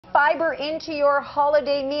fiber into your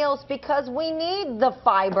holiday meals because we need the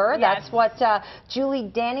fiber. Yes. That's what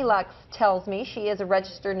Julie Daniluk tells me. She is a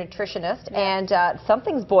registered nutritionist, yes. and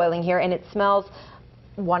something's boiling here, and it smells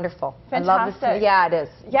wonderful. Fantastic. I love this. Yeah, it is.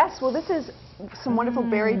 Yes, well, this is some wonderful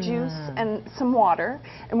berry juice and some water,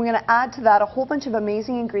 and we're going to add to that a whole bunch of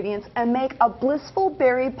amazing ingredients and make a blissful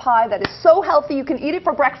berry pie that is so healthy you can eat it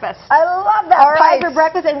for breakfast. I love that All pie right. for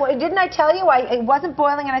breakfast. And didn't I tell you it wasn't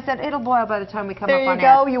boiling? And I said it'll boil by the time we come There up on you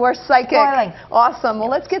air. go. You are psychic. Boiling. Awesome. Well,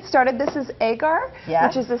 let's get started. This is agar,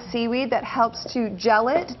 Yes. which is a seaweed that helps to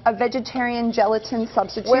gel-it, a vegetarian gelatin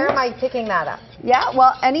substitute. Where am I picking that up? Yeah,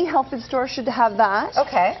 well, any health food store should have that.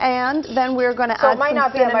 Okay. And then we're going to So add it might some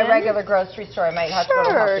not be at my cinnamon. regular grocery store. I might have to go to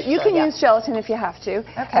a health Sure, food you store, can yeah. use gelatin if you have to.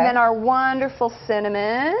 Okay. And then our wonderful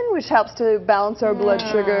cinnamon, which helps to balance our blood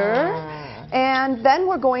sugar. And then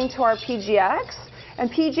we're going to our PGX. And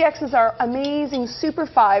PGX is our amazing super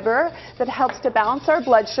fiber that helps to balance our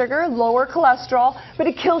blood sugar, lower cholesterol, but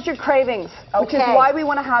it kills your cravings, which is Okay. why we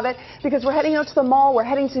want to have it, because we're heading out to the mall, we're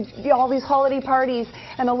heading to all these holiday parties,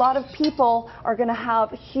 and a lot of people are going to have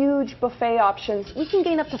huge buffet options. We can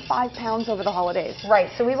gain up to 5 pounds over the holidays. Right,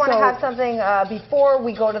 so we want to So- have something before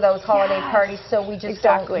we go to those holiday Yes, parties, so we just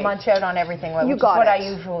exactly. don't munch out on everything, which You is got what it. I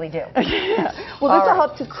usually do. Well, this All will right.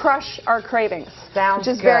 help to crush our cravings, Sounds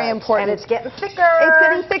which is good. very important. And it's getting thicker. It's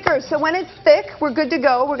getting thicker. So when it's thick, we're good to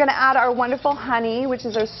go. We're going to add our wonderful honey, which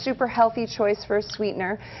is our super healthy choice for a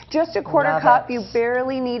sweetener. Just a quarter Love cup. it. You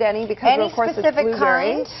barely need any because, Any of course, it's specific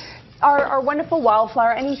blueberry. kind? Our wonderful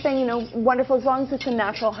wildflower, anything, you know, wonderful. As long as it's a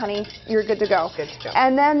natural honey, you're good to go. Good to go.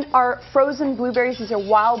 And then our frozen blueberries. These are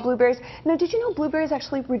wild blueberries. Now, did you know blueberries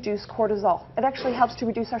actually reduce cortisol? It actually helps to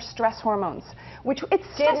reduce our stress hormones, which it's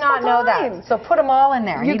Did not know time. that. So put them all in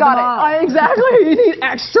there. You Need got them all. it. Exactly. You need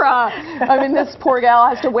extra. I mean, this poor gal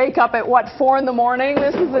has to wake up at, what, 4 in the morning?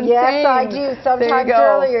 This is insane. Yes, I do. There you Sometimes go.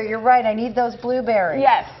 earlier. You're right. I need those blueberries.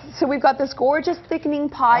 Yes. So we've got this gorgeous thickening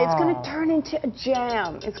pie. It's going Oh. to turn into a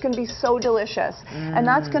jam. It's going to be so delicious. And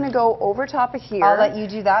that's going to go over top of here. I'll let you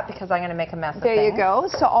do that because I'm going to make a mess of There things. you go.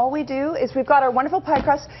 So all we do is we've got our wonderful pie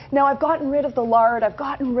crust. Now I've gotten rid of the lard. I've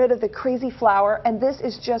gotten rid of the crazy flour. And this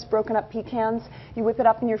is just broken up pecans. You whip it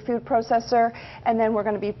up in your food processor. And then we're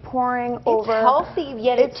going to be pouring over. It's healthy,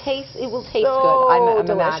 yet it will taste so good. I'm delicious.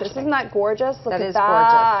 imagining. Isn't that gorgeous? Look That at is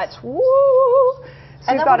that. gorgeous. Woo! So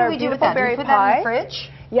And we've then got what do our we do with beautiful that? Do berry we put that pie. in the fridge?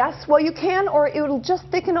 Yes, well you can, or it'll just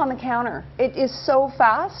thicken on the counter. It is so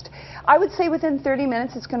fast. I would say within 30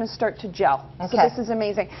 minutes it's going to start to gel. Okay. So this is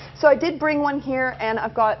amazing. So I did bring one here, and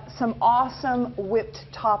I've got some awesome whipped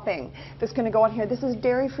topping that's going to go on here. This is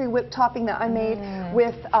dairy-free whipped topping that I made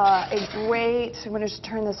with a great, I'm going to just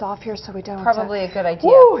turn this off here so we don't... Probably a good idea.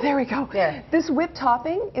 Woo, there we go. There. This whipped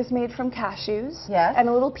topping is made from cashews Yes. and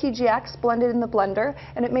a little PGX blended in the blender,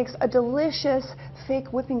 and it makes a delicious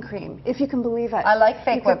fake whipping cream, if you can believe it. I like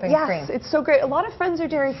fake You can- whipping yes, cream. it's so great. A lot of friends are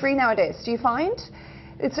dairy-free nowadays. Do you find?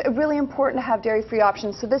 It's really important to have dairy-free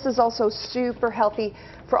options. So this is also super healthy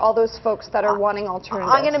for all those folks that are wanting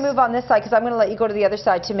alternatives. I'm going to move on this side because I'm going to let you go to the other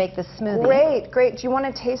side to make the smoothie. Great, great. Do you want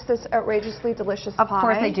to taste this outrageously delicious pie? Of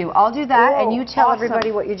course I do. I'll do that, and you tell awesome.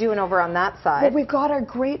 everybody what you're doing over on that Well, side. we've got our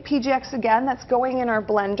great PGX again that's going in our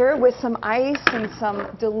blender with some ice and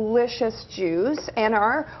some delicious juice and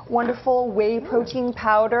our wonderful whey protein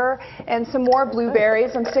powder and some more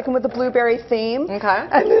blueberries. I'm sticking with the blueberry theme. Okay.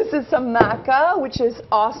 And this is some maca, which is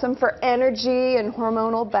awesome for energy and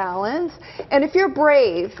hormonal balance. And if you're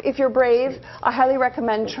brave, I highly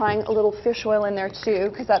recommend trying a little fish oil in there too,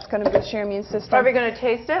 because that's going to boost your immune system. Are we going to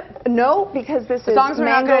taste it? No, because this is As long as we're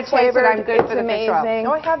not mango going to taste it, flavored. I'm good It's for the fish oil. amazing.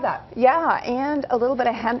 Oh, I have that. Yeah, and a little bit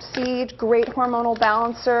of hemp seed, great hormonal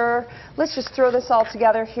balancer. Let's just throw this all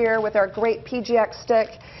together here with our great PGX stick.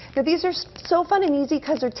 Now these are so fun and easy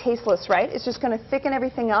because they're tasteless, right? It's just going to thicken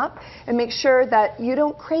everything up and make sure that you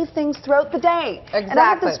don't crave things throughout the day. And I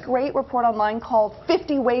have this Exactly. great report online called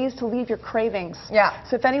 50 Ways to Leave Your Cravings. Yeah.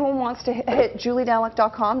 So if anyone wants to hit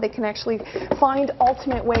juliedaniluk.com, they can actually find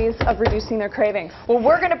ultimate ways of reducing their cravings. Well,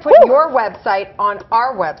 we're going to put your website on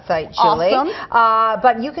our website, Julie. Awesome.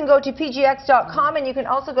 But you can go to pgx.com, and you can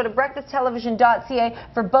also go to breakfasttelevision.ca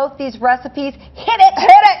for both these recipes. Hit it! Hit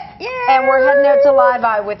it! Yeah! And we're heading out to Live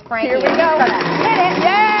Eye with Frankie. Here we go. Hit it!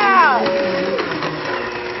 Yeah!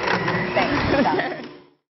 Thanks.